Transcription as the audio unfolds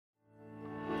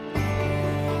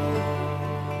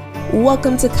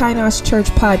Welcome to Kainos Church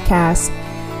Podcast.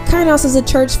 Kainos is a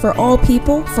church for all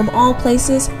people, from all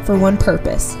places, for one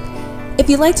purpose. If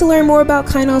you'd like to learn more about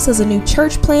Kainos as a new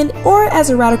church plant or as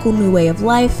a radical new way of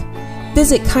life,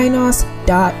 visit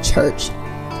kainos.church.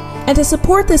 And to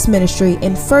support this ministry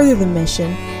and further the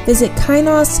mission, visit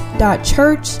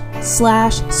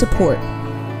kainos.church/support.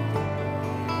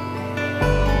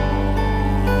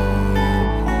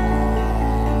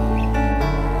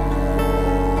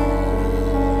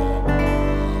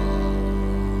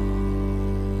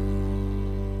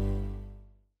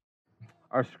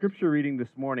 Our scripture reading this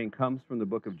morning comes from the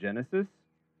book of Genesis.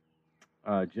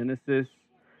 Genesis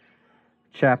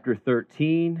chapter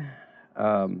 13.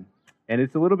 And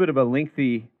it's a little bit of a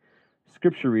lengthy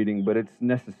scripture reading, but it's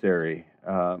necessary.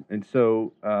 We're going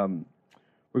to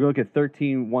look at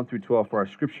 13, 1 through 12 for our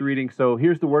scripture reading. So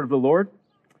here's the word of the Lord.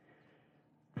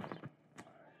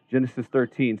 Genesis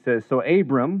 13 says, "So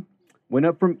Abram went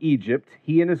up from Egypt,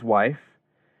 he and his wife,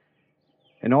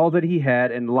 and all that he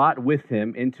had, and Lot with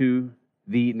him, into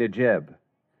the Negeb.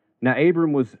 Now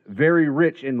Abram was very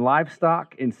rich in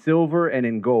livestock, in silver, and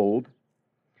in gold.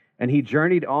 And he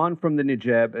journeyed on from the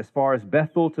Negeb as far as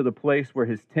Bethel, to the place where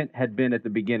his tent had been at the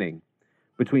beginning,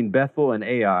 between Bethel and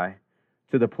Ai,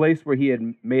 to the place where he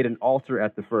had made an altar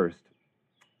at the first.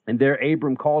 And there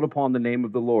Abram called upon the name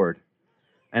of the Lord.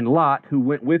 And Lot, who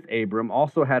went with Abram,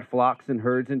 also had flocks and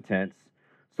herds and tents,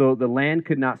 so the land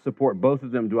could not support both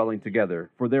of them dwelling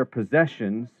together, for their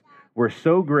possessions were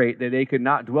so great that they could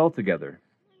not dwell together.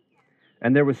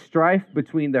 And there was strife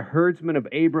between the herdsmen of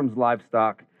Abram's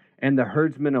livestock and the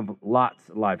herdsmen of Lot's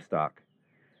livestock.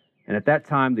 And at that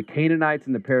time the Canaanites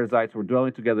and the Perizzites were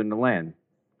dwelling together in the land.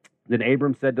 Then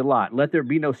Abram said to Lot, 'Let there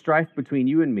be no strife between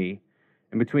you and me,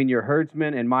 and between your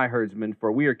herdsmen and my herdsmen, for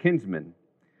we are kinsmen.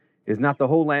 Is not the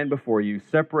whole land before you?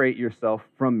 Separate yourself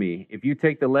from me. If you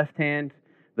take the left hand,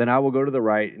 then I will go to the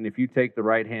right, and if you take the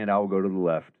right hand, I will go to the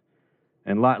left.'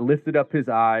 And Lot lifted up his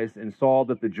eyes and saw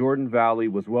that the Jordan Valley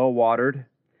was well watered,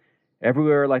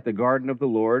 everywhere like the garden of the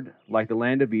Lord, like the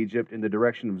land of Egypt in the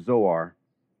direction of Zoar.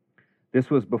 This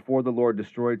was before the Lord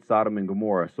destroyed Sodom and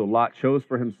Gomorrah. So Lot chose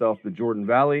for himself the Jordan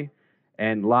Valley,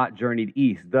 and Lot journeyed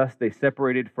east. Thus they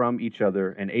separated from each other,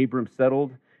 and Abram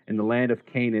settled in the land of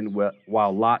Canaan,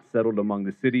 while Lot settled among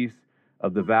the cities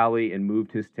of the valley and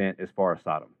moved his tent as far as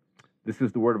Sodom." This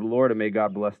is the word of the Lord, and may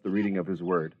God bless the reading of his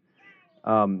word.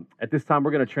 At this time,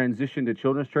 we're going to transition to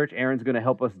Children's Church. Aaron's going to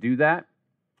help us do that,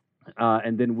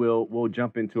 and then we'll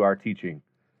jump into our teaching.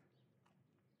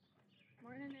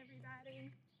 Morning,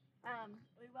 everybody.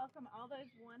 We welcome all those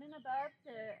 1 and above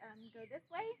to go this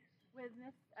way with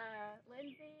Miss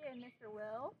Lindsay and Mr.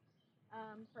 Will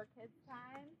for kids'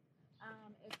 time.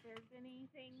 If there's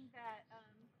anything that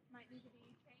might need to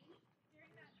be changed during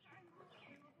that time,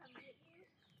 we will come get you.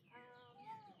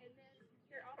 And then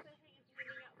they're also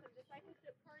handing out some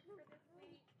discipleship cards for this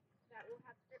week that will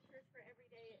have scriptures for every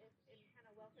day and kind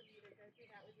of welcome you to go through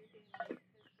that with your family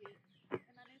this week.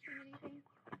 Am I missing anything?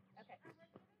 Okay.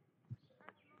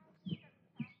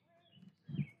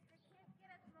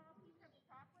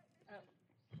 Oh.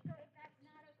 So if that's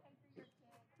not okay for your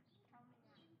kid, tell me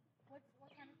now. What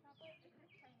kind of chocolate? It's just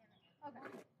plain M&M's.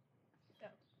 Okay. So,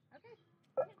 okay.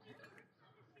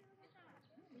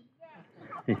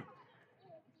 Yeah.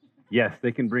 Yes,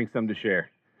 they can bring some to share.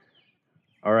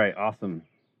 All right, awesome.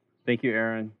 Thank you,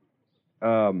 Aaron.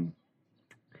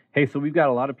 Hey, so we've got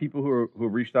a lot of people who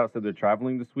have reached out, said they're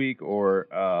traveling this week or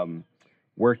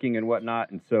working and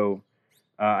whatnot. And so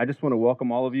I just want to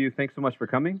welcome all of you. Thanks so much for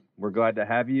coming. We're glad to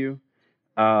have you.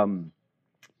 And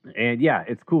yeah,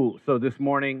 it's cool. So this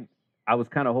morning, I was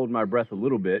kind of holding my breath a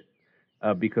little bit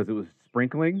because it was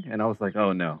sprinkling. And I was like,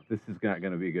 oh no, this is not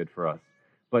going to be good for us.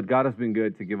 But God has been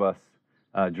good to give us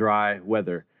dry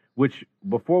weather, which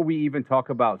before we even talk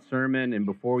about sermon and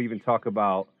before we even talk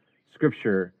about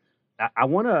scripture, I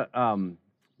want to,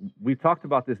 we've talked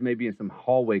about this maybe in some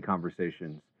hallway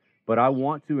conversations, but I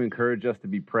want to encourage us to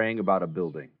be praying about a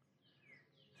building.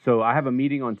 So I have a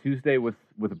meeting on Tuesday with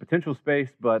a potential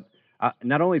space, but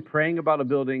not only praying about a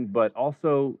building, but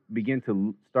also begin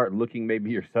to start looking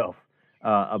maybe yourself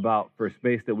about for a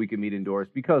space that we can meet indoors,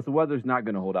 because the weather's not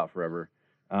going to hold out forever.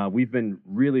 We've been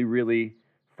really, really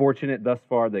fortunate thus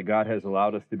far that God has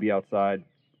allowed us to be outside.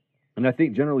 And I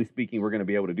think generally speaking, we're going to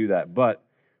be able to do that, but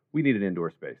we need an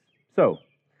indoor space. So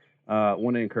I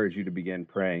want to encourage you to begin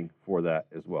praying for that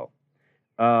as well.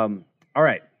 All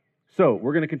right. So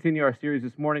we're going to continue our series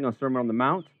this morning on Sermon on the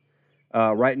Mount.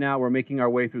 Right now, we're making our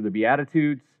way through the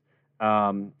Beatitudes,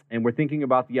 and we're thinking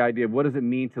about the idea of what does it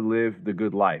mean to live the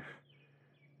good life.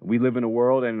 We live in a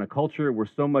world and in a culture where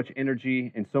so much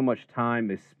energy and so much time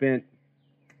is spent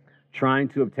trying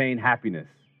to obtain happiness,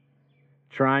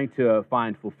 trying to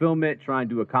find fulfillment, trying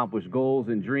to accomplish goals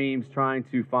and dreams, trying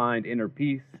to find inner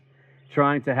peace,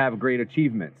 trying to have great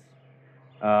achievements.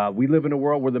 We live in a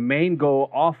world where the main goal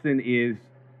often is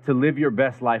to live your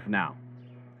best life now.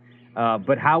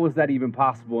 But how is that even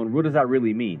possible, and what does that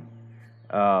really mean?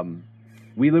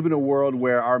 We live in a world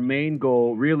where our main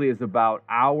goal really is about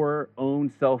our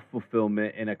own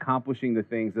self-fulfillment and accomplishing the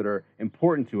things that are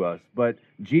important to us. But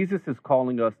Jesus is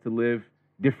calling us to live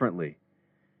differently.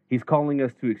 He's calling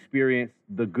us to experience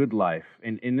the good life.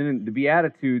 And in the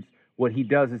Beatitudes, what he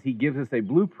does is he gives us a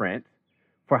blueprint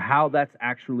for how that's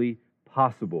actually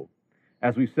possible.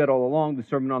 As we've said all along, the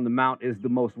Sermon on the Mount is the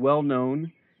most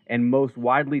well-known and most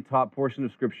widely taught portion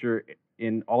of Scripture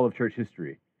in all of church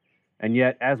history. And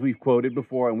yet, as we've quoted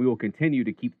before, and we will continue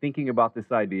to keep thinking about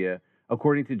this idea,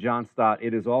 according to John Stott,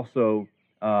 it is also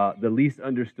the least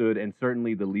understood and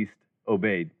certainly the least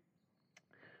obeyed.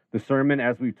 The sermon,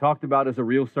 as we've talked about, is a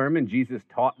real sermon. Jesus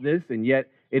taught this, and yet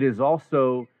it is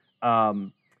also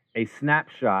a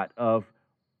snapshot of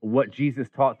what Jesus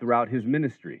taught throughout his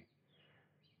ministry.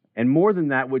 And more than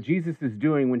that, what Jesus is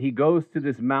doing when he goes to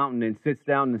this mountain and sits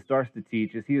down and starts to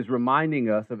teach is he is reminding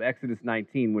us of Exodus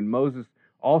 19, when Moses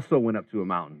also went up to a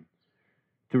mountain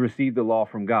to receive the law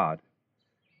from God.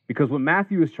 Because what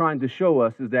Matthew is trying to show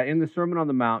us is that in the Sermon on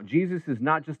the Mount, Jesus is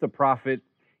not just a prophet.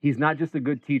 He's not just a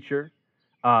good teacher.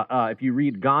 If you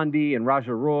read Gandhi and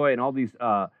Raja Roy and all these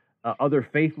other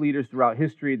faith leaders throughout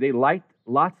history, they liked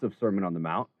lots of Sermon on the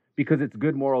Mount because it's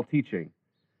good moral teaching.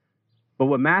 But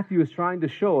what Matthew is trying to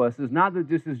show us is not that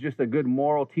this is just a good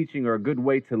moral teaching or a good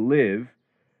way to live,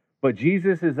 but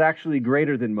Jesus is actually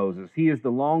greater than Moses. He is the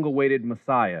long-awaited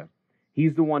Messiah.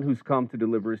 He's the one who's come to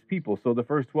deliver his people. So the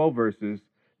first 12 verses,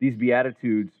 these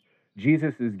Beatitudes,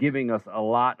 Jesus is giving us a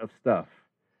lot of stuff.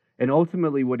 And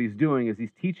ultimately what he's doing is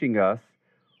he's teaching us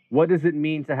what does it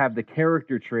mean to have the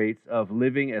character traits of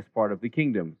living as part of the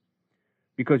kingdom.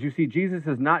 Because you see, Jesus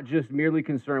is not just merely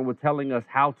concerned with telling us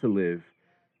how to live.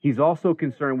 He's also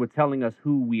concerned with telling us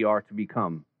who we are to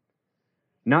become.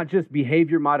 Not just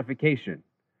behavior modification.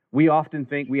 We often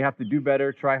think we have to do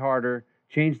better, try harder,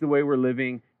 change the way we're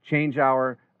living, change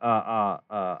our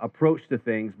approach to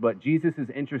things. But Jesus is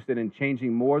interested in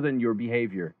changing more than your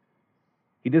behavior.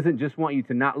 He doesn't just want you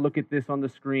to not look at this on the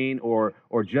screen or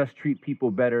just treat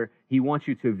people better. He wants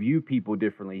you to view people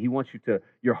differently. He wants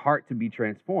your heart to be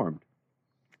transformed.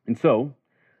 And so,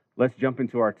 let's jump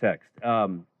into our text.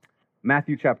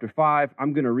 Matthew chapter 5,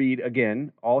 I'm going to read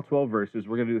again all 12 verses.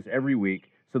 We're going to do this every week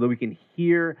so that we can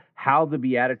hear how the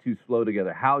Beatitudes flow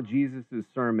together, how Jesus'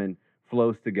 sermon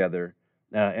flows together.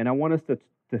 And I want us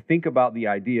to think about the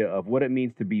idea of what it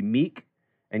means to be meek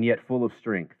and yet full of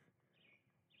strength.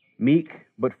 Meek,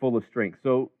 but full of strength.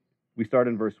 So we start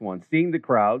in verse 1. Seeing the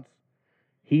crowds,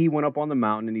 he went up on the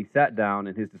mountain and he sat down,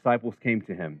 and his disciples came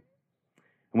to him.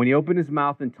 And when he opened his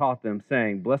mouth and taught them,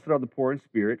 saying, Blessed are the poor in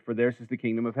spirit, for theirs is the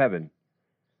kingdom of heaven.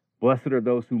 Blessed are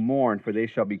those who mourn, for they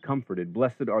shall be comforted.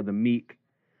 Blessed are the meek,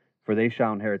 for they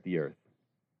shall inherit the earth.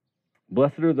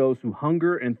 Blessed are those who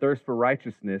hunger and thirst for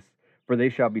righteousness, for they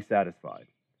shall be satisfied.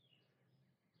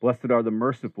 Blessed are the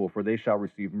merciful, for they shall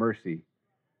receive mercy.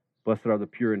 Blessed are the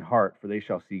pure in heart, for they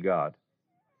shall see God.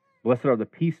 Blessed are the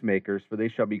peacemakers, for they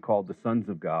shall be called the sons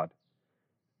of God.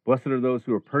 Blessed are those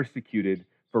who are persecuted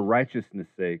for righteousness'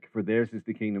 sake, for theirs is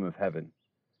the kingdom of heaven.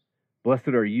 Blessed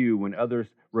are you when others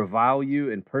revile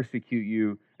you and persecute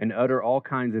you and utter all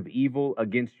kinds of evil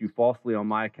against you falsely on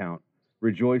my account.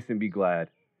 Rejoice and be glad,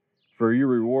 for your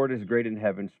reward is great in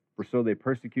heaven, for so they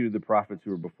persecuted the prophets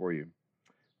who were before you.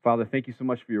 Father, thank you so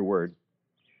much for your word.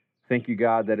 Thank you,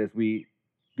 God, that as we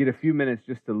get a few minutes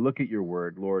just to look at your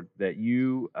word, Lord, that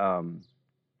you, God,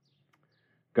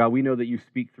 we know that you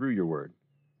speak through your word.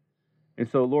 And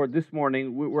so, Lord, this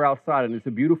morning, we're outside, and it's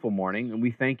a beautiful morning, and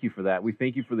we thank you for that. We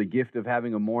thank you for the gift of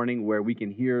having a morning where we can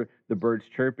hear the birds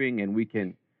chirping and we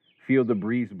can feel the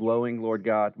breeze blowing, Lord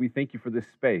God. We thank you for this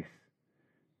space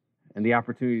and the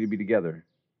opportunity to be together.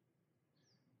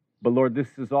 But, Lord, this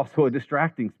is also a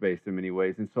distracting space in many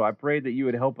ways, and so I pray that you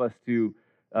would help us to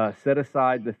set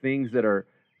aside the things that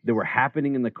were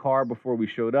happening in the car before we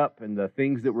showed up and the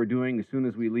things that we're doing as soon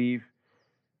as we leave.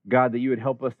 God, that you would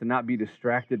help us to not be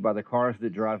distracted by the cars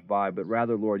that drive by, but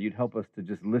rather, Lord, you'd help us to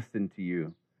just listen to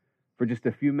you for just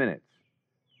a few minutes.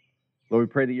 Lord,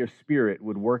 we pray that your Spirit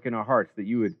would work in our hearts, that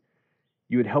you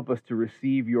would help us to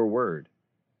receive your word.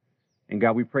 And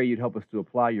God, we pray you'd help us to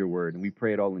apply your word, and we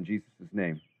pray it all in Jesus'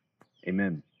 name.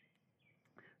 Amen.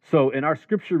 So in our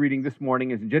scripture reading this morning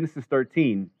is in Genesis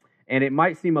 13, and it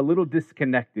might seem a little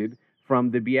disconnected from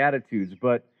the Beatitudes,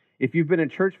 but if you've been in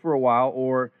church for a while,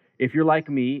 or if you're like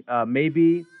me,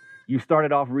 maybe you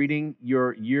started off reading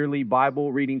your yearly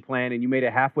Bible reading plan and you made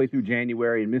it halfway through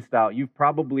January and missed out, you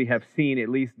probably have seen at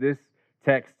least this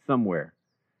text somewhere.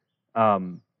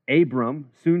 Abram,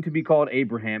 soon to be called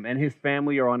Abraham, and his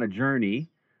family are on a journey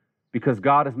because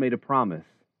God has made a promise.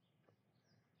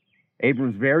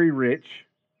 Abram's very rich,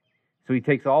 so he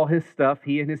takes all his stuff,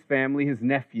 he and his family, his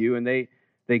nephew, and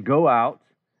they go out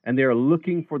and they're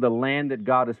looking for the land that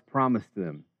God has promised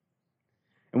them.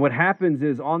 And what happens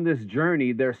is on this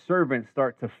journey, their servants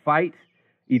start to fight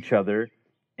each other,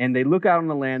 and they look out on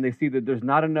the land, they see that there's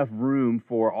not enough room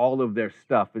for all of their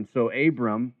stuff. And so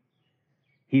Abram,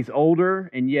 he's older,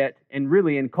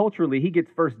 and culturally, he gets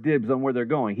first dibs on where they're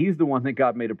going. He's the one that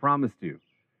God made a promise to.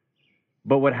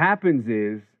 But what happens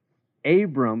is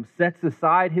Abram sets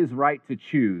aside his right to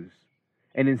choose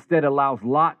and instead allows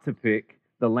Lot to pick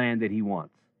the land that he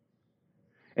wants.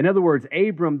 In other words,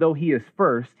 Abram, though he is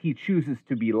first, he chooses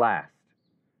to be last.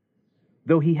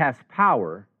 Though he has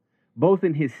power, both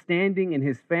in his standing in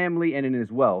his family and in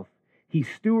his wealth, he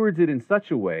stewards it in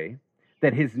such a way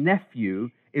that his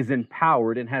nephew is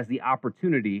empowered and has the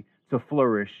opportunity to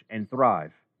flourish and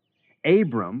thrive.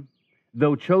 Abram,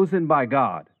 though chosen by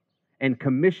God and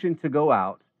commissioned to go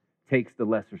out, takes the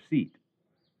lesser seat.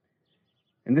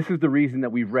 And this is the reason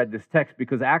that we've read this text,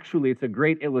 because actually it's a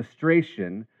great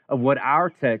illustration of what our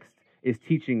text is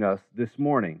teaching us this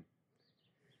morning.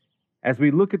 As we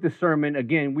look at the sermon,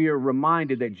 again, we are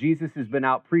reminded that Jesus has been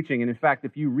out preaching. And in fact,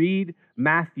 if you read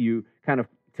Matthew kind of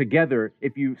together,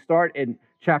 if you start in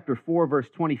chapter 4, verse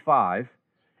 25,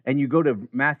 and you go to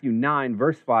Matthew 9,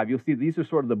 verse 5, you'll see these are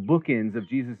sort of the bookends of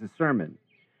Jesus' sermon.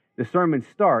 The sermon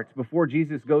starts before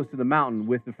Jesus goes to the mountain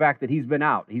with the fact that he's been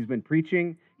out. He's been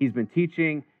preaching, he's been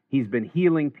teaching, he's been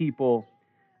healing people,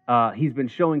 he's been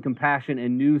showing compassion,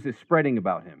 and news is spreading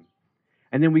about him.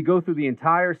 And then we go through the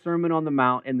entire Sermon on the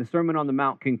Mount, and the Sermon on the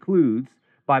Mount concludes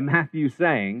by Matthew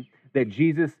saying that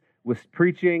Jesus was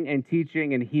preaching and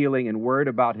teaching and healing, and word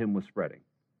about him was spreading.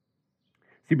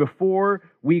 See, before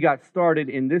we got started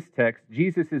in this text,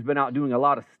 Jesus has been out doing a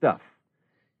lot of stuff,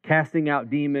 casting out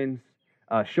demons,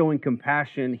 showing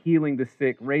compassion, healing the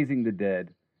sick, raising the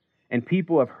dead, and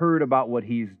people have heard about what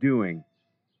he's doing.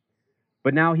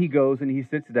 But now he goes and he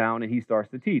sits down and he starts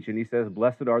to teach, and he says,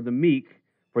 "Blessed are the meek,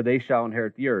 for they shall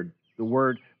inherit the earth." The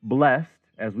word blessed,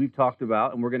 as we've talked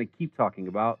about, and we're going to keep talking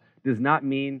about, does not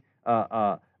mean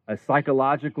a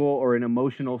psychological or an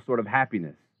emotional sort of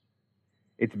happiness.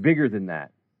 It's bigger than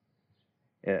that.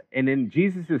 And in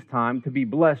Jesus' time, to be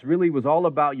blessed really was all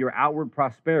about your outward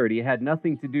prosperity. It had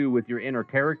nothing to do with your inner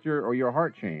character or your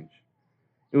heart change.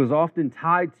 It was often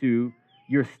tied to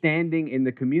your standing in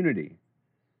the community.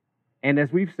 And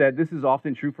as we've said, this is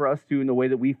often true for us too in the way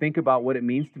that we think about what it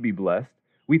means to be blessed.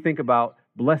 We think about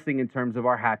blessing in terms of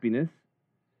our happiness.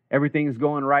 Everything's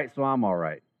going right, so I'm all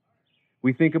right.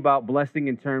 We think about blessing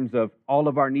in terms of all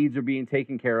of our needs are being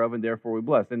taken care of, and therefore we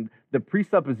bless. And the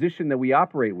presupposition that we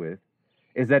operate with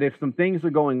is that if some things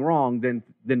are going wrong,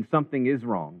 then something is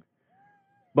wrong.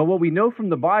 But what we know from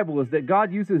the Bible is that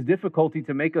God uses difficulty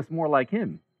to make us more like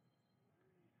him.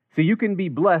 So you can be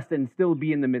blessed and still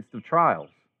be in the midst of trials.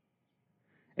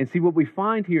 And see, what we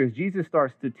find here is Jesus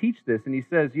starts to teach this, and he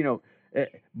says,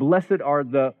 blessed are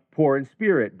the poor in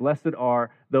spirit. Blessed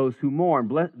are those who mourn.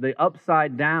 The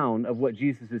upside down of what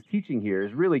Jesus is teaching here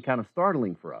is really kind of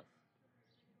startling for us.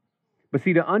 But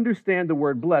see, to understand the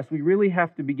word blessed, we really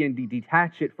have to begin to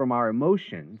detach it from our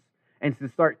emotions and to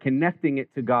start connecting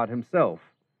it to God himself.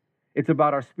 It's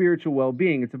about our spiritual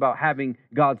well-being. It's about having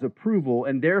God's approval,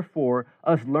 and therefore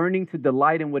us learning to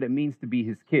delight in what it means to be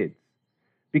his kids.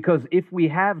 Because if we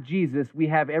have Jesus, we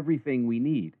have everything we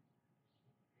need.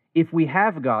 If we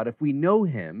have God, if we know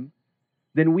him,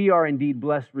 then we are indeed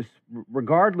blessed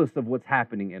regardless of what's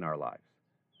happening in our lives.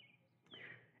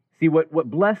 See, what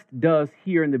blessed does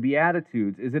here in the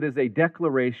Beatitudes is it is a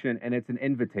declaration and it's an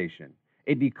invitation.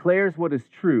 It declares what is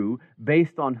true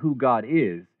based on who God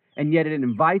is, and yet it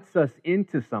invites us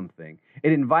into something.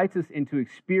 It invites us into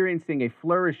experiencing a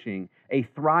flourishing, a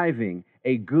thriving,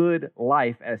 a good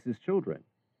life as his children.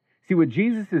 See, what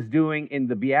Jesus is doing in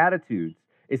the Beatitudes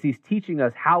is he's teaching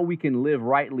us how we can live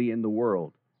rightly in the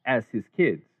world as his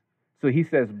kids. So he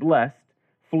says, blessed,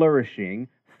 flourishing,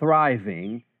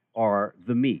 thriving are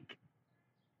the meek.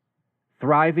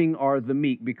 Thriving are the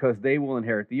meek because they will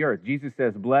inherit the earth. Jesus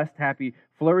says, blessed, happy,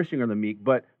 flourishing are the meek.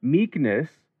 But meekness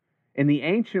in the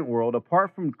ancient world,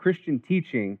 apart from Christian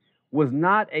teaching, was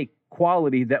not a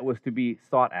quality that was to be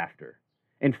sought after.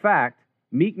 In fact,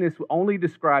 meekness only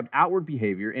described outward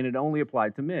behavior, and it only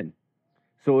applied to men.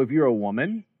 So if you're a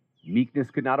woman,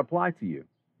 meekness could not apply to you.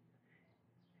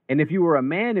 And if you were a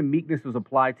man and meekness was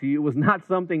applied to you, it was not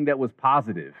something that was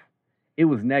positive. it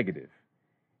was negative.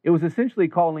 It was essentially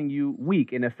calling you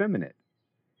weak and effeminate.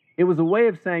 It was a way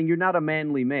of saying you're not a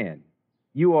manly man.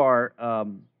 You are,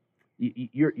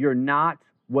 you're not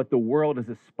what the world is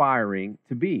aspiring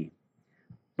to be.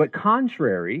 But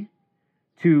contrary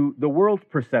to the world's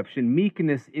perception,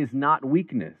 meekness is not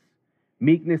weakness.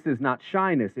 Meekness is not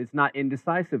shyness. It's not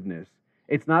indecisiveness.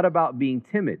 It's not about being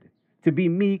timid. To be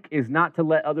meek is not to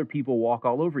let other people walk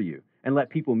all over you and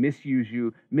let people misuse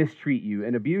you, mistreat you,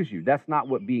 and abuse you. That's not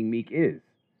what being meek is.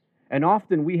 And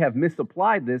often we have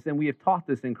misapplied this and we have taught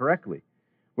this incorrectly,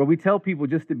 where we tell people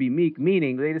just to be meek,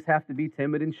 meaning they just have to be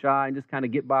timid and shy and just kind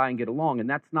of get by and get along. And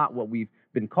that's not what we've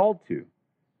been called to.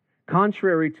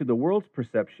 Contrary to the world's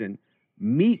perception,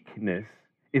 meekness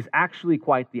is actually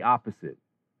quite the opposite.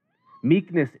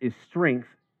 Meekness is strength,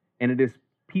 and it is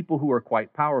people who are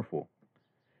quite powerful.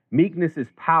 Meekness is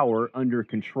power under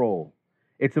control.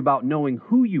 It's about knowing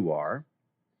who you are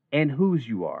and whose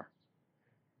you are.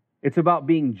 It's about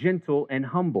being gentle and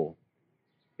humble.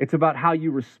 It's about how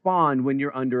you respond when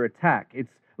you're under attack.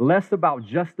 It's less about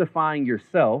justifying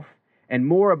yourself and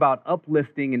more about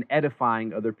uplifting and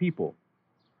edifying other people.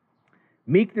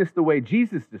 Meekness, the way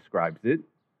Jesus describes it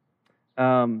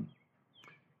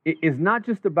is not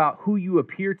just about who you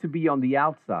appear to be on the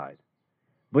outside,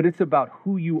 but it's about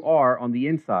who you are on the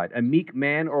inside. A meek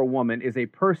man or woman is a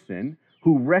person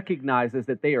who recognizes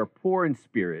that they are poor in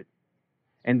spirit,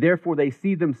 and therefore they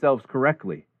see themselves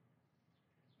correctly.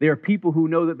 They are people who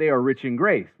know that they are rich in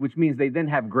grace, which means they then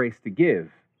have grace to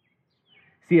give.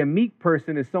 See, a meek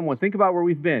person is someone, think about where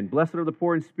we've been. Blessed are the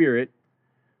poor in spirit.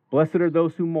 Blessed are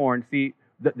those who mourn. See,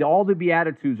 all the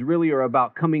Beatitudes really are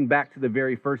about coming back to the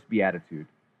very first Beatitude.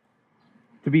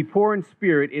 To be poor in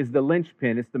spirit is the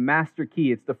linchpin. It's the master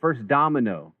key. It's the first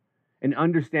domino in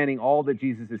understanding all that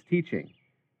Jesus is teaching.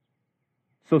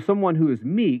 So someone who is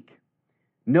meek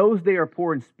knows they are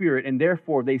poor in spirit, and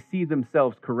therefore they see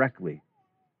themselves correctly.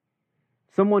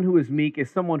 Someone who is meek is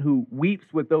someone who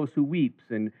weeps with those who weeps,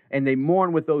 and they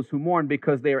mourn with those who mourn,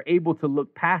 because they are able to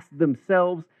look past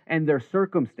themselves and their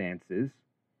circumstances.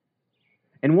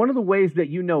 And one of the ways that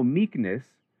you know meekness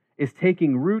is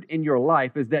taking root in your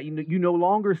life is that you no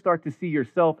longer start to see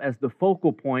yourself as the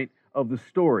focal point of the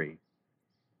story.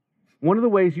 One of the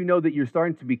ways you know that you're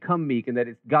starting to become meek and that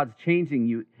God's changing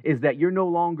you is that you're no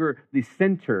longer the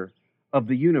center of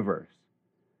the universe.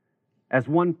 As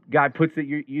one guy puts it,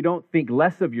 you don't think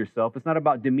less of yourself. It's not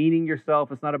about demeaning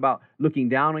yourself. It's not about looking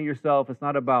down on yourself. It's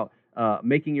not about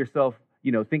making yourself,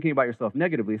 thinking about yourself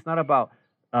negatively. It's not about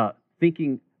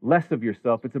thinking less of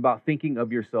yourself. It's about thinking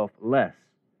of yourself less.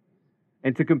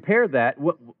 And to compare that,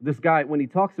 what this guy, when he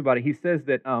talks about it, he says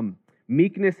that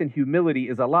meekness and humility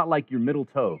is a lot like your middle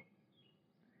toe.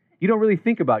 You don't really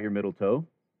think about your middle toe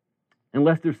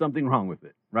unless there's something wrong with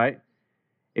it, right?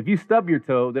 If you stub your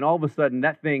toe, then all of a sudden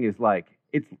that thing is like,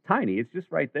 it's tiny, it's just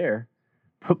right there,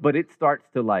 but it starts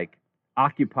to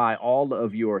occupy all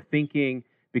of your thinking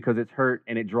because it's hurt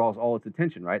and it draws all its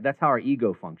attention, right? That's how our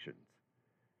ego functions.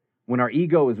 When our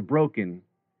ego is broken,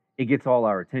 it gets all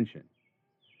our attention.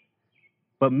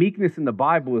 But meekness in the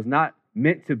Bible is not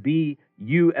meant to be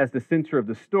you as the center of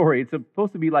the story. It's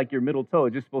supposed to be like your middle toe.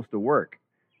 It's just supposed to work.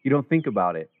 You don't think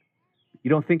about it. You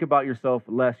don't think about yourself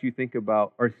less. You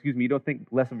don't think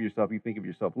less of yourself. You think of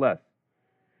yourself less.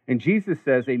 And Jesus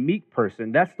says a meek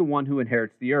person, that's the one who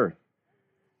inherits the earth.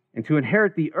 And to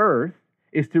inherit the earth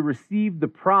is to receive the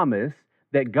promise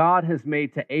that God has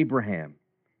made to Abraham.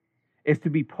 Is to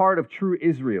be part of true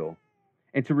Israel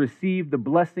and to receive the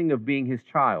blessing of being his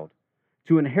child.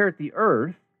 To inherit the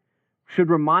earth should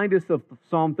remind us of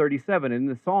Psalm 37. In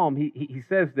the Psalm, he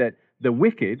says that the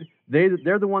wicked,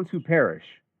 they're the ones who perish.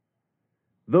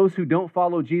 Those who don't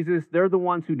follow Jesus, they're the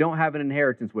ones who don't have an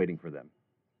inheritance waiting for them.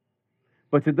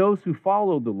 But to those who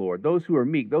follow the Lord, those who are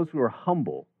meek, those who are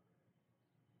humble,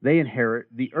 they inherit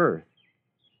the earth.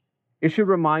 It should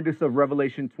remind us of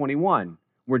Revelation 21,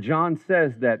 where John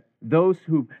says that those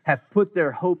who have put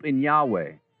their hope in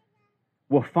Yahweh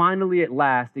will finally at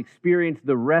last experience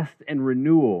the rest and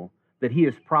renewal that he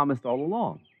has promised all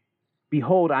along.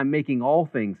 Behold, I'm making all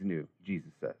things new,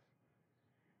 Jesus says.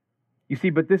 You see,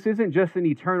 but this isn't just an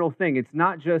eternal thing. It's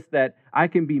not just that I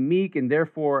can be meek and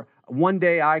therefore one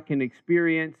day I can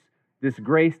experience this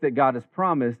grace that God has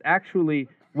promised. Actually,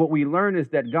 what we learn is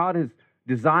that God has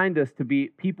designed us to be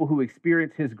people who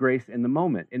experience his grace in the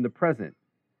moment, in the present.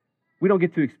 We don't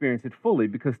get to experience it fully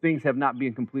because things have not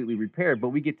been completely repaired, but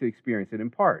we get to experience it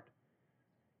in part.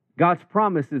 God's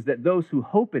promise is that those who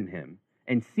hope in him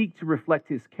and seek to reflect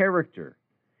his character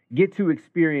get to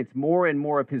experience more and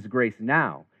more of his grace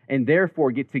now, and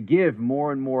therefore get to give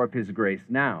more and more of his grace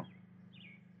now.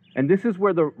 And this is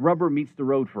where the rubber meets the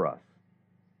road for us.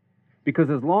 Because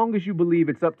as long as you believe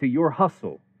it's up to your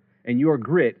hustle and your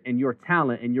grit and your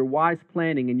talent and your wise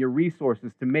planning and your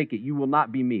resources to make it, you will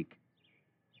not be meek.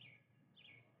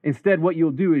 Instead, what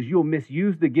you'll do is you'll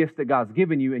misuse the gifts that God's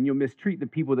given you, and you'll mistreat the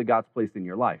people that God's placed in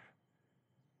your life.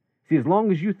 See, as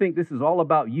long as you think this is all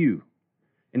about you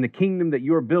and the kingdom that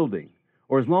you're building,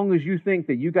 or as long as you think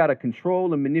that you got to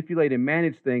control and manipulate and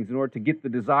manage things in order to get the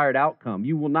desired outcome,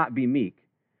 you will not be meek.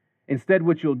 Instead,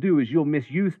 what you'll do is you'll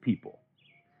misuse people.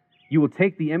 You will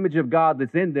take the image of God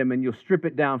that's in them and you'll strip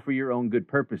it down for your own good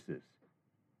purposes.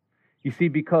 You see,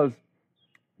 because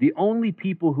the only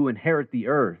people who inherit the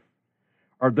earth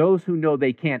are those who know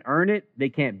they can't earn it, they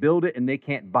can't build it, and they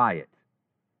can't buy it.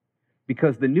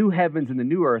 Because the new heavens and the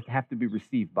new earth have to be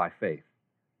received by faith.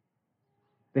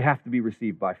 They have to be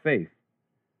received by faith.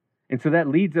 And so that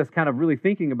leads us kind of really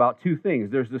thinking about two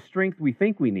things. There's the strength we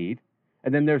think we need,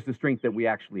 and then there's the strength that we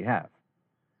actually have.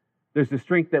 There's the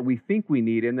strength that we think we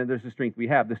need, and then there's the strength we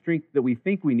have. The strength that we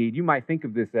think we need, you might think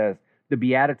of this as the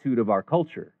beatitude of our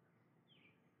culture.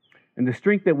 And the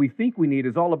strength that we think we need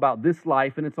is all about this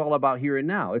life, and it's all about here and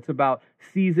now. It's about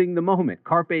seizing the moment,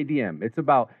 carpe diem. It's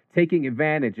about taking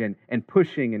advantage and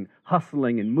pushing and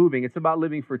hustling and moving. It's about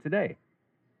living for today.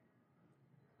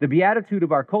 The beatitude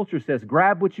of our culture says,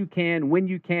 grab what you can, when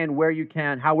you can, where you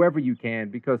can, however you can,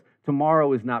 because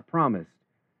tomorrow is not promised.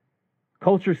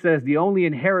 Culture says the only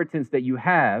inheritance that you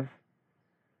have,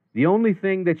 the only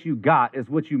thing that you got is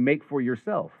what you make for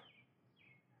yourself.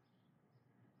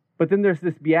 But then there's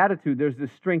this beatitude, there's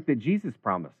this strength that Jesus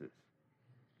promises.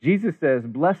 Jesus says,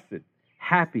 blessed,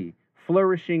 happy,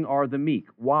 flourishing are the meek.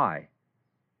 Why?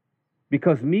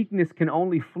 Because meekness can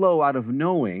only flow out of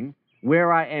knowing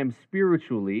where I am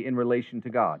spiritually in relation to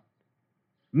God.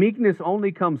 Meekness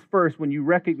only comes first when you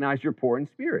recognize you're poor in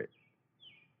spirit.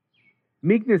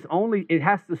 Meekness it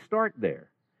has to start there.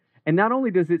 And not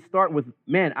only does it start with,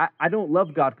 man, I don't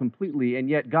love God completely, and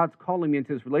yet God's calling me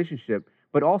into this relationship,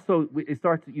 but also you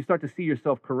start to see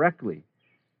yourself correctly.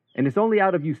 And it's only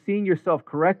out of you seeing yourself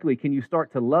correctly can you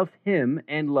start to love Him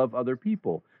and love other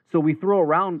people. So we throw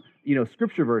around,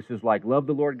 scripture verses like love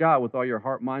the Lord God with all your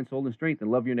heart, mind, soul, and strength, and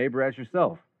love your neighbor as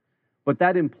yourself. But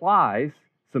that implies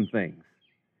some things.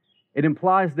 It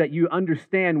implies that you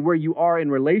understand where you are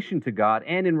in relation to God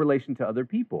and in relation to other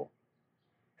people.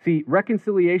 See,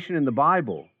 reconciliation in the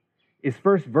Bible is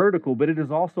first vertical, but it is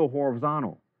also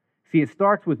horizontal. See, it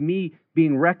starts with me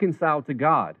being reconciled to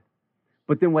God.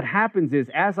 But then what happens is,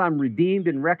 as I'm redeemed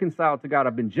and reconciled to God,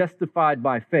 I've been justified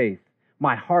by faith,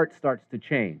 my heart starts to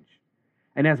change.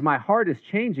 And as my heart is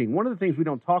changing, one of the things we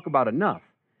don't talk about enough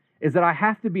is that I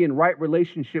have to be in right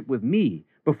relationship with me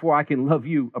before I can love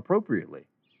you appropriately.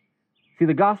 See,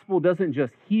 the gospel doesn't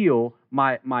just heal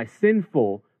my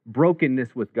sinful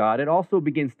brokenness with God. It also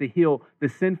begins to heal the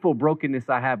sinful brokenness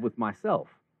I have with myself.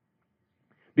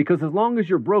 Because as long as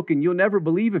you're broken, you'll never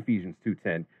believe Ephesians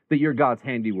 2:10, that you're God's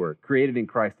handiwork, created in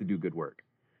Christ to do good work.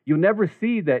 You'll never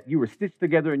see that you were stitched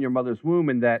together in your mother's womb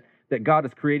and that God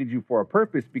has created you for a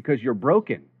purpose because you're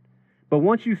broken. But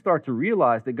once you start to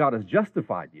realize that God has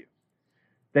justified you,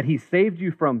 that He saved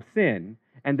you from sin,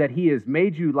 and that He has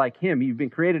made you like Him, you've been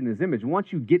created in His image,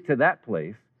 once you get to that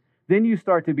place, then you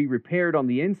start to be repaired on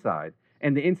the inside,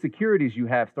 and the insecurities you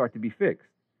have start to be fixed.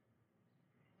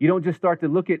 You don't just start to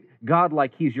look at God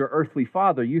like He's your earthly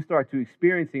father, you start to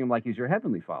experiencing Him like He's your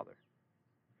heavenly Father.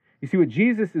 You see, what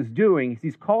Jesus is doing is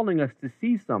He's calling us to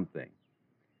see something.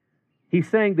 He's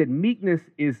saying that meekness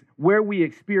is where we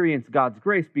experience God's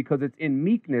grace because it's in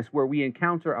meekness where we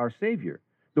encounter our Savior.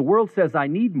 The world says, I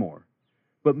need more.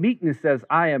 But meekness says,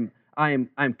 I'm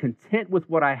content with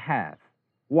what I have.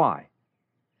 Why?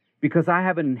 Because I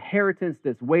have an inheritance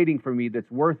that's waiting for me that's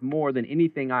worth more than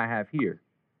anything I have here.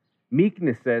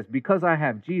 Meekness says, because I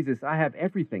have Jesus, I have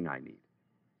everything I need.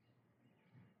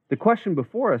 The question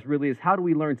before us really is, how do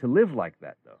we learn to live like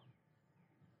that, though?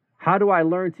 How do I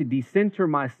learn to decenter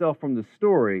myself from the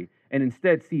story and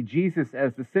instead see Jesus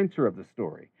as the center of the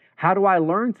story? How do I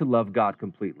learn to love God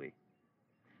completely?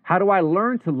 How do I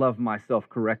learn to love myself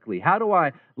correctly? How do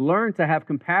I learn to have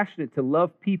compassion, to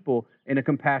love people in a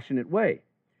compassionate way?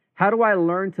 How do I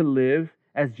learn to live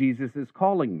as Jesus is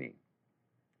calling me?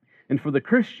 And for the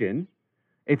Christian,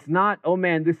 it's not, oh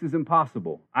man, this is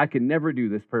impossible. I can never do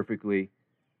this perfectly.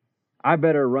 I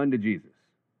better run to Jesus.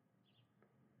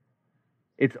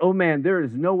 It's, oh man, there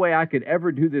is no way I could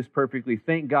ever do this perfectly.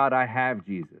 Thank God I have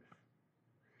Jesus.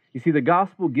 You see, the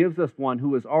gospel gives us one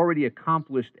who has already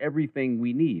accomplished everything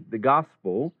we need. The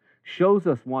gospel shows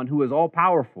us one who is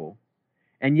all-powerful,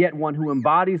 and yet one who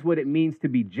embodies what it means to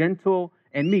be gentle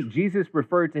and meek. Jesus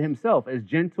referred to Himself as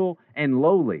gentle and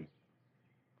lowly.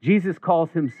 Jesus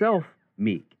calls Himself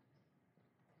meek.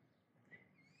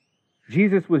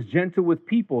 Jesus was gentle with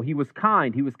people. He was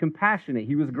kind. He was compassionate.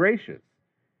 He was gracious.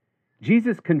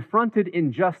 Jesus confronted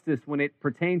injustice when it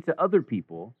pertained to other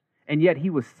people, and yet he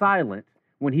was silent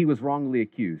when he was wrongly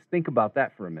accused. Think about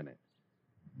that for a minute.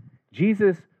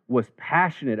 Jesus was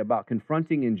passionate about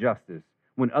confronting injustice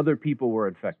when other people were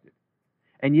affected.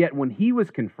 And yet when he was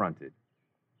confronted,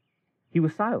 he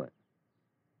was silent.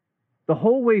 The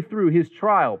whole way through his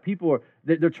trial,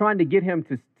 they're trying to get him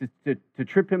to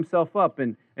trip himself up.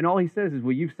 And all he says is,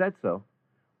 well, you've said so.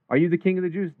 Are you the king of the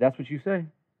Jews? That's what you say.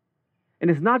 And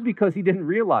it's not because he didn't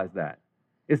realize that.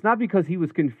 It's not because he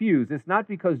was confused. It's not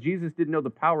because Jesus didn't know the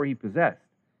power he possessed.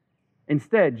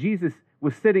 Instead, Jesus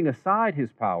was setting aside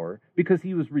his power because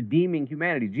he was redeeming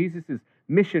humanity. Jesus'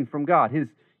 mission from God,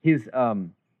 his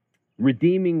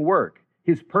redeeming work,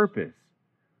 his purpose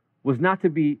was not to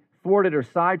be thwarted or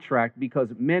sidetracked because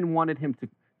men wanted him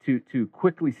to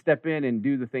quickly step in and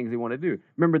do the things they want to do.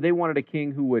 Remember, they wanted a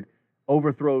king who would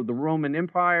overthrow the Roman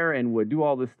Empire and would do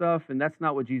all this stuff, and that's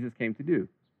not what Jesus came to do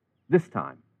this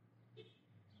time.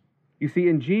 You see,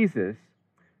 in Jesus,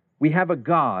 we have a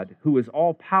God who is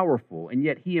all-powerful, and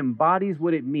yet he embodies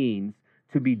what it means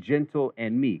to be gentle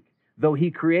and meek. Though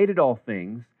he created all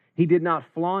things, he did not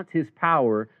flaunt his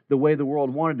power the way the world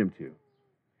wanted him to.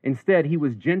 Instead, he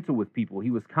was gentle with people.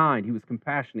 He was kind. He was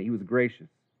compassionate. He was gracious.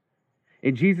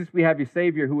 In Jesus, we have a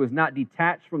Savior who was not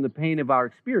detached from the pain of our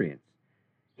experience.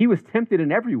 He was tempted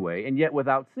in every way, and yet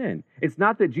without sin. It's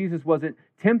not that Jesus wasn't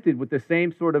tempted with the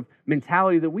same sort of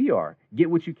mentality that we are.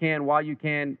 Get what you can, while you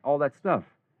can, all that stuff.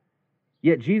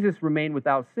 Yet Jesus remained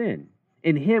without sin.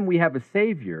 In him, we have a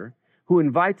Savior who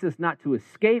invites us not to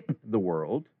escape the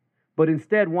world, but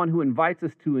instead one who invites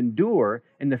us to endure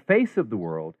in the face of the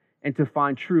world and to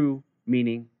find true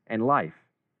meaning and life.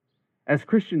 As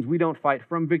Christians, we don't fight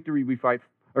from victory,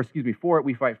 for it,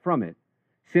 we fight from it.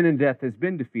 Sin and death has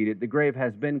been defeated, the grave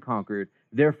has been conquered,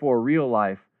 therefore real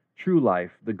life, true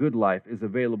life, the good life is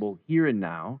available here and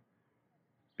now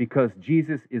because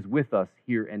Jesus is with us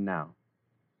here and now.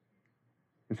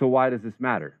 And so why does this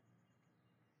matter?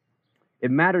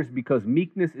 It matters because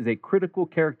meekness is a critical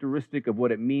characteristic of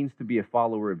what it means to be a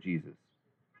follower of Jesus.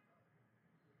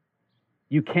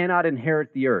 You cannot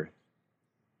inherit the earth,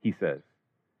 he says,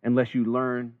 unless you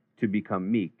learn to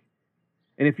become meek.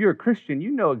 And if you're a Christian,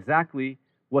 you know exactly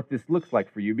what this looks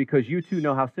like for you because you too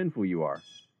know how sinful you are.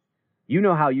 You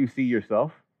know how you see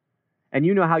yourself, and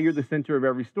you know how you're the center of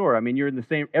every story. I mean, you're in the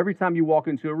same, every time you walk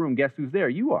into a room, guess who's there?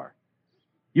 You are.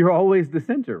 You're always the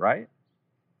center, right?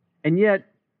 And yet,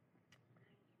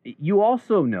 you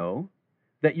also know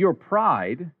that your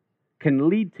pride can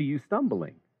lead to you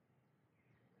stumbling.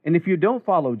 And if you don't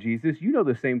follow Jesus, you know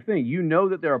the same thing. You know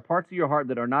that there are parts of your heart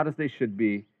that are not as they should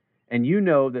be, and you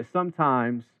know that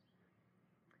sometimes,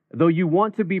 though you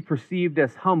want to be perceived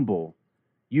as humble,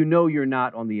 you know you're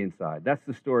not on the inside. That's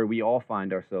the story we all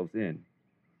find ourselves in.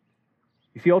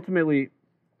 You see, ultimately,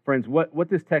 friends, what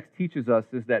this text teaches us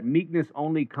is that meekness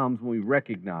only comes when we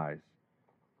recognize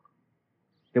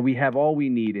that we have all we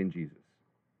need in Jesus.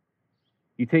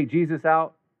 You take Jesus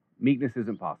out, meekness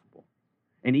isn't possible.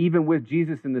 And even with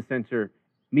Jesus in the center,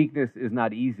 meekness is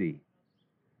not easy.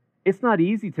 It's not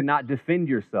easy to not defend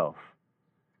yourself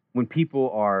when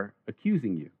people are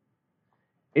accusing you.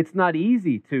 It's not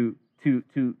easy to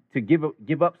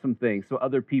give up some things so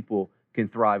other people can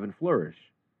thrive and flourish.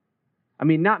 I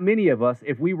mean, not many of us,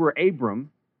 if we were Abram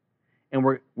and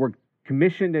we're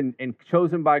commissioned and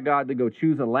chosen by God to go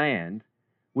choose a land,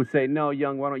 would say, no,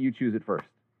 young, why don't you choose it first?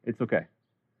 It's okay.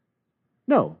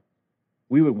 No.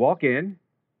 We would walk in.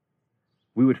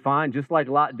 We would find, just like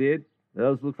Lot did,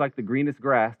 those looks like the greenest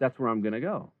grass. That's where I'm going to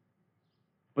go.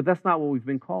 But that's not what we've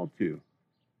been called to.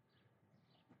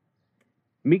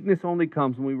 Meekness only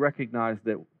comes when we recognize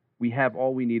that we have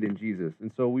all we need in Jesus. And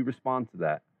so we respond to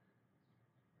that.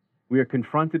 We are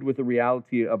confronted with the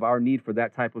reality of our need for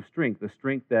that type of strength, a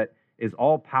strength that is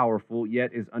all-powerful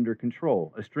yet is under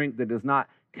control, a strength that does not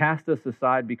cast us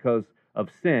aside because of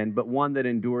sin, but one that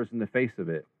endures in the face of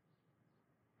it,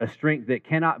 a strength that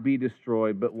cannot be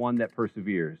destroyed, but one that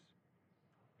perseveres,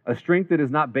 a strength that is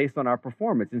not based on our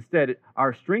performance. Instead,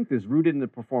 our strength is rooted in the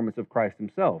performance of Christ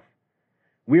himself.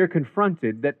 We are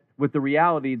confronted with the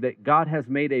reality that God has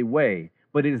made a way,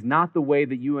 but it is not the way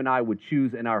that you and I would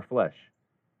choose in our flesh.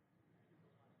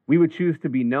 We would choose to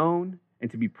be known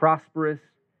and to be prosperous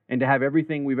and to have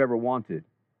everything we've ever wanted.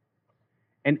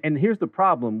 And here's the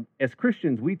problem. As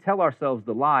Christians, we tell ourselves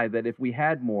the lie that if we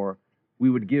had more, we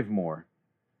would give more.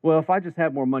 Well, if I just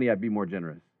had more money, I'd be more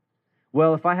generous.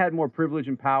 Well, if I had more privilege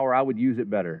and power, I would use it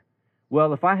better.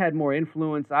 well, if I had more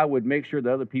influence, I would make sure that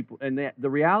other people, and the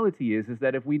reality is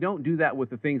that if we don't do that with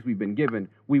the things we've been given,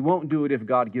 we won't do it if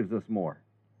God gives us more.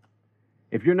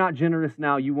 If you're not generous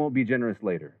now, you won't be generous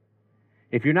later.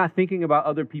 If you're not thinking about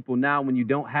other people now when you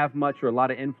don't have much or a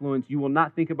lot of influence, you will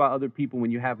not think about other people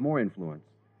when you have more influence.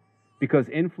 Because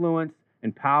influence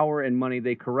and power and money,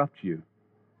 they corrupt you.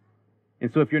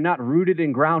 And so if you're not rooted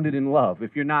and grounded in love,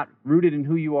 if you're not rooted in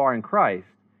who you are in Christ,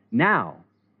 now,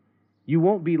 you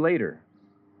won't be later.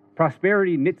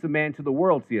 Prosperity knits a man to the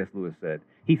world, C.S. Lewis said.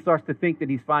 He starts to think that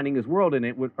he's finding his world in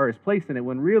it, or his place in it,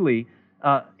 when really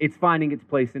it's finding its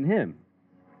place in him.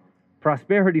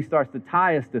 Prosperity starts to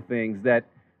tie us to things that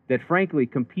frankly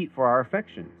compete for our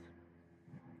affections.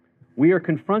 We are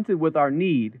confronted with our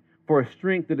need for a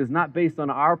strength that is not based on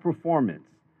our performance,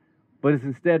 but is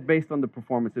instead based on the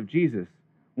performance of Jesus,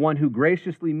 one who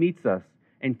graciously meets us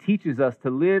and teaches us to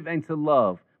live and to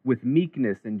love with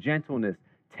meekness and gentleness,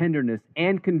 tenderness,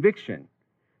 and conviction.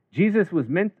 Jesus was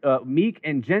meek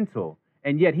and gentle,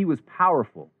 and yet he was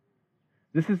powerful.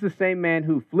 This is the same man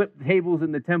who flipped tables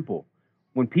in the temple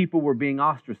when people were being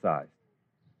ostracized.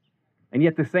 And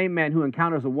yet the same man who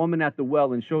encounters a woman at the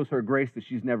well and shows her grace that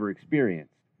she's never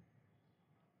experienced.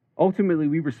 Ultimately,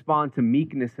 we respond to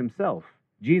meekness himself,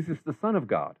 Jesus, the Son of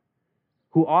God,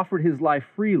 who offered his life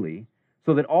freely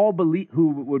so that all who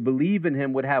would believe in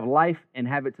him would have life and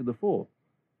have it to the full.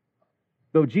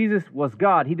 Though Jesus was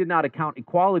God, he did not account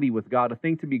equality with God a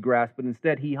thing to be grasped, but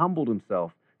instead he humbled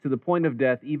himself to the point of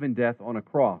death, even death on a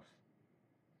cross.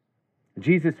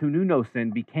 Jesus, who knew no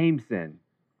sin, became sin,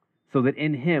 so that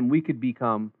in him we could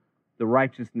become the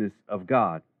righteousness of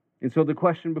God. And so the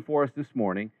question before us this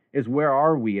morning is, where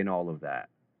are we in all of that?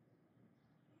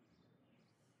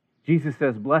 Jesus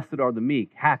says, blessed are the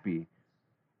meek, happy,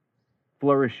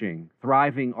 flourishing,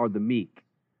 thriving are the meek.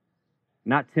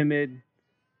 Not timid,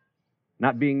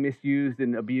 not being misused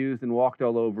and abused and walked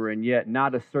all over, and yet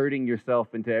not asserting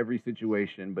yourself into every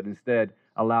situation, but instead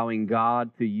allowing God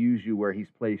to use you where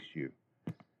he's placed you.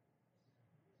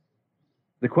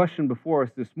 The question before us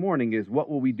this morning is, what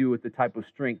will we do with the type of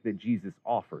strength that Jesus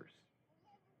offers?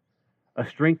 A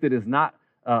strength that is not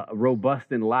robust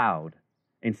and loud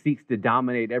and seeks to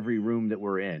dominate every room that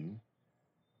we're in,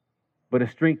 but a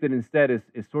strength that instead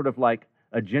is sort of like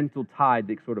a gentle tide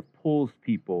that sort of pulls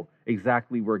people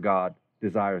exactly where God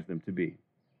desires them to be.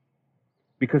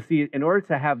 Because see, in order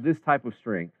to have this type of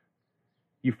strength,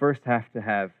 you first have to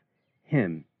have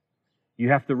him. You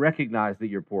have to recognize that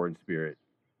you're poor in spirit.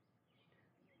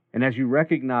 And as you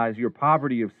recognize your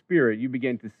poverty of spirit, you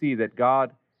begin to see that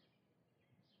God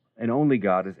and only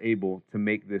God is able to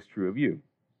make this true of you.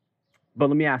 But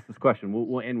let me ask this question.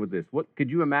 We'll end with this. What could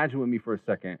you imagine with me for a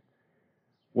second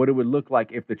what it would look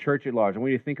like if the church at large, I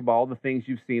want you to think about all the things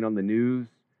you've seen on the news,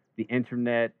 the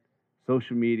internet,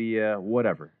 social media,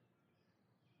 whatever.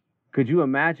 Could you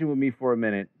imagine with me for a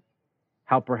minute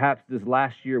how perhaps this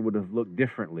last year would have looked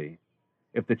differently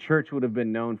if the church would have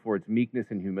been known for its meekness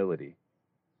and humility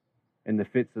in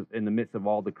the midst of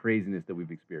all the craziness that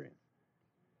we've experienced?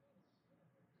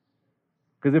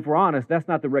 Because if we're honest, that's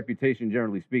not the reputation,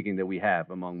 generally speaking, that we have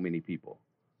among many people.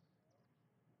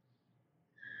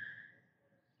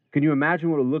 Can you imagine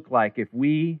what it would look like if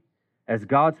we, as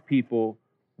God's people,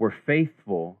 were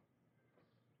faithful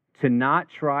to not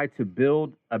try to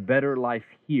build a better life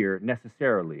here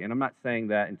necessarily? And I'm not saying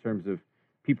that in terms of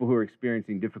people who are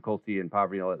experiencing difficulty and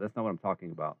poverty and all that. That's not what I'm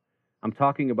talking about. I'm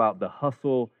talking about the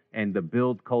hustle and the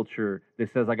build culture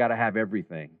that says I got to have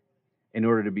everything in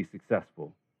order to be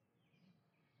successful.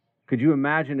 Could you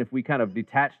imagine if we kind of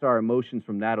detached our emotions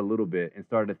from that a little bit and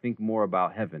started to think more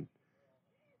about heaven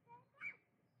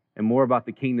and more about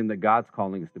the kingdom that God's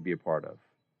calling us to be a part of?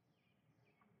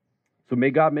 So may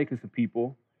God make us a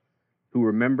people who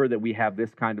remember that we have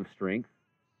this kind of strength,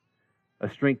 a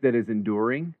strength that is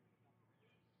enduring,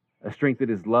 a strength that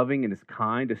is loving and is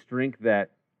kind, a strength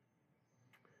that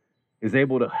is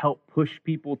able to help push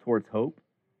people towards hope,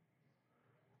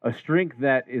 a strength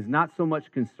that is not so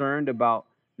much concerned about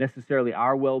necessarily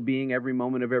our well-being every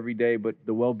moment of every day, but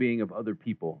the well-being of other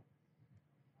people.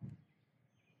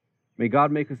 May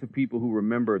God make us a people who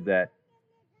remember that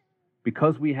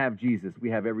because we have Jesus,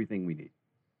 we have everything we need.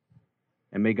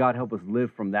 And may God help us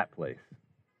live from that place.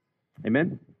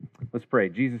 Amen? Let's pray.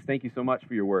 Jesus, thank you so much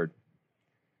for your word.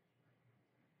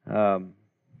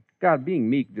 God, being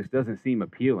meek just doesn't seem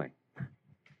appealing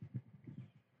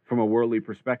from a worldly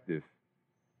perspective.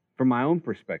 From my own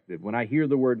perspective, when I hear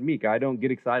the word meek, I don't get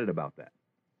excited about that.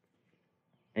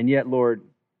 And yet, Lord,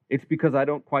 it's because I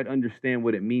don't quite understand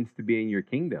what it means to be in your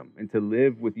kingdom and to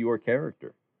live with your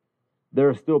character. there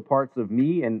are still parts of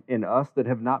me and in us that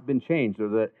have not been changed or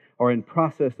that are in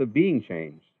process of being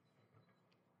changed.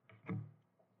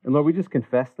 And Lord, we just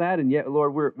confess that. And yet,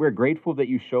 Lord, we're grateful that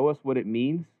you show us what it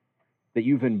means, that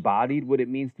you've embodied what it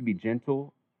means to be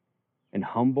gentle and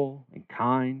humble and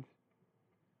kind.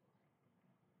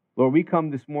 Lord, we come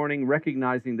this morning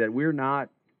recognizing that we're not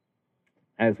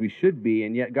as we should be,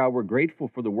 and yet, God, we're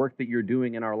grateful for the work that you're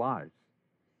doing in our lives.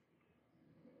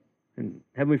 And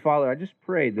Heavenly Father, I just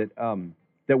pray that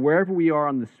that wherever we are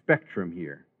on the spectrum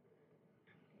here,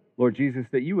 Lord Jesus,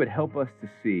 that you would help us to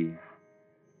see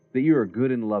that you are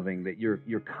good and loving, that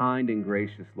you're kind and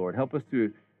gracious, Lord. Help us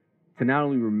to not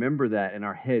only remember that in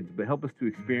our heads, but help us to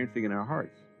experience it in our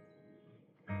hearts.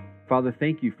 Father,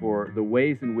 thank you for the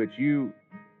ways in which you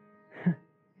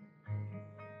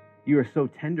are so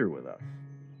tender with us.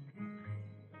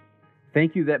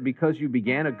 Thank you that because you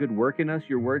began a good work in us,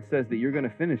 your word says that you're going to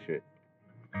finish it.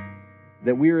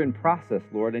 That we are in process,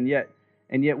 Lord, and yet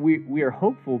we are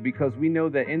hopeful because we know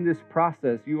that in this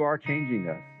process you are changing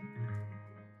us.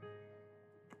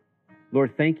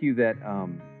 Lord, thank you that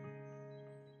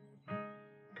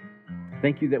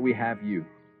we have you.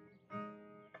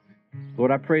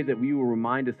 Lord, I pray that you will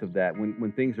remind us of that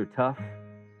when things are tough,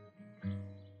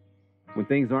 when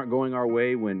things aren't going our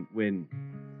way, when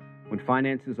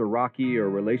finances are rocky or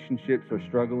relationships are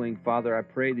struggling. Father, I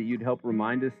pray that you'd help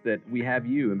remind us that we have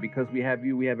you, and because we have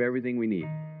you, we have everything we need.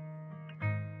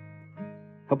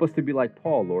 Help us to be like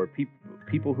Paul, Lord,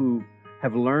 people who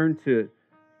have learned to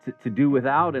do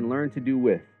without and learn to do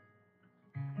with.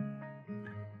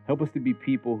 Help us to be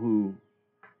people who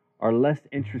are less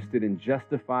interested in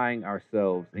justifying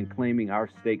ourselves and claiming our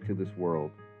stake to this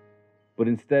world, but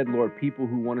instead, Lord, people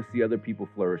who want to see other people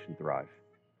flourish and thrive.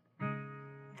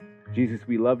 Jesus,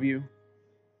 we love you.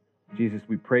 Jesus,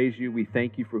 we praise you. We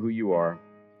thank you for who you are,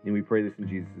 and we pray this in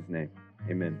Jesus' name.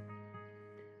 Amen.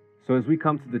 So as we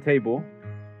come to the table,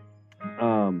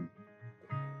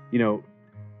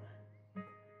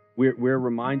 we're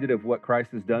reminded of what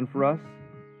Christ has done for us.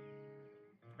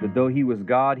 That though he was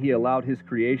God, he allowed his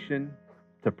creation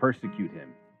to persecute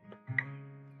him.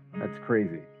 That's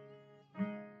crazy.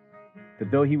 That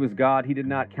though he was God, he did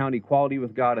not count equality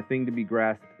with God a thing to be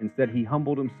grasped. Instead, he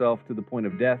humbled himself to the point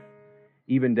of death,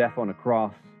 even death on a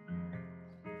cross.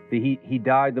 He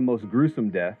died the most gruesome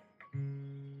death.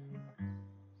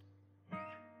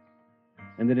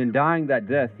 And that in dying that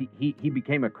death, he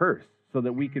became a curse so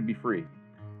that we could be free.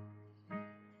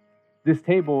 This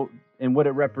table and what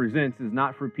it represents is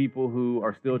not for people who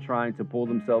are still trying to pull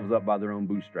themselves up by their own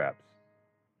bootstraps.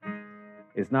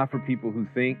 It's not for people who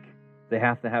think they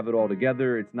have to have it all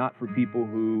together. It's not for people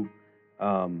who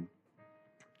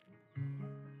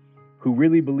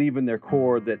really believe in their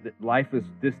core that life is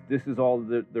this is all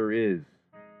that there is.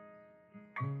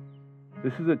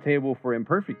 This is a table for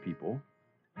imperfect people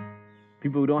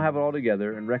who don't have it all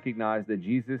together and recognize that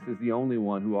Jesus is the only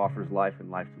one who offers life and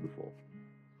life to the full.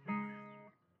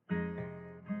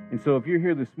 And so if you're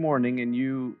here this morning and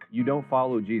you don't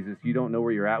follow Jesus, you don't know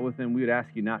where you're at with him, we would ask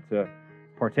you not to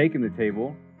partake in the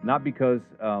table, not because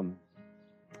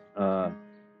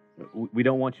we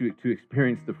don't want you to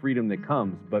experience the freedom that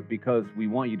comes, but because we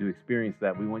want you to experience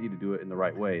that. We want you to do it in the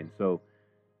right way. And so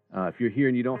if you're here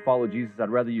and you don't follow Jesus, I'd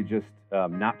rather you just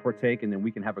not partake, and then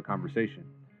we can have a conversation.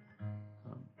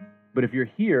 But if you're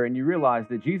here and you realize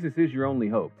that Jesus is your only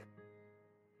hope,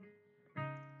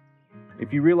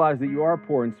 if you realize that you are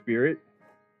poor in spirit,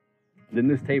 then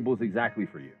this table is exactly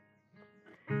for you.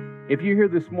 If you're here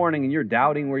this morning and you're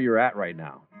doubting where you're at right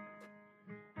now,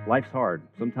 life's hard.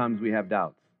 Sometimes we have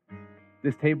doubts.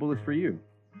 This table is for you.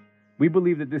 We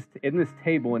believe that in this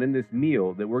table and in this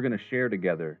meal that we're going to share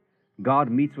together, God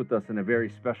meets with us in a very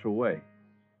special way,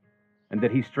 and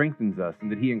that he strengthens us,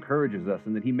 and that he encourages us,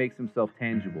 and that he makes himself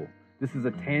tangible. This is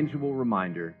a tangible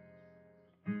reminder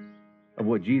of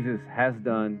what Jesus has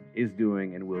done, is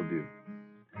doing, and will do.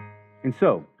 And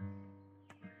so,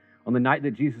 on the night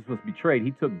that Jesus was betrayed,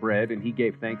 he took bread and he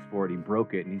gave thanks for it. He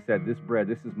broke it and he said, "This bread,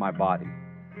 this is my body.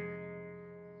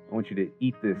 I want you to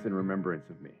eat this in remembrance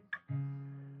of me."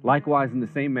 Likewise, in the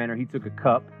same manner, he took a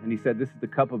cup and he said, "This is the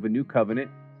cup of a new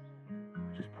covenant,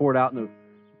 which is poured out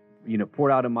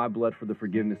in my blood for the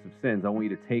forgiveness of sins. I want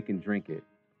you to take and drink it."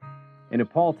 And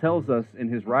Paul tells us in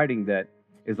his writing that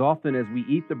as often as we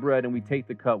eat the bread and we take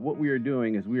the cup, what we are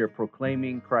doing is we are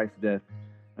proclaiming Christ's death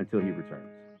until he returns.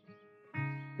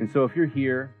 And so if you're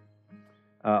here,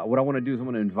 what I want to do is I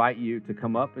want to invite you to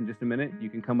come up in just a minute. You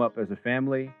can come up as a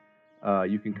family.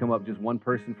 You can come up just one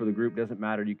person for the group. Doesn't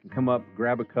matter. You can come up,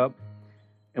 grab a cup.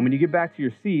 And when you get back to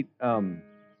your seat,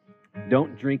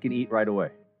 don't drink and eat right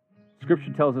away.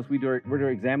 Scripture tells us we're to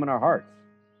examine our hearts.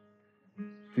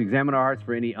 to examine our hearts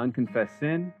for any unconfessed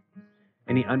sin,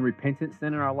 any unrepentant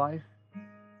sin in our life.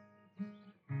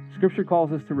 Scripture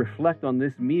calls us to reflect on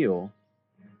this meal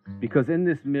because in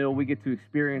this meal we get to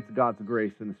experience God's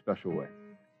grace in a special way.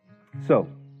 So,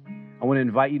 I want to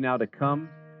invite you now to come,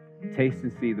 taste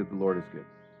and see that the Lord is good.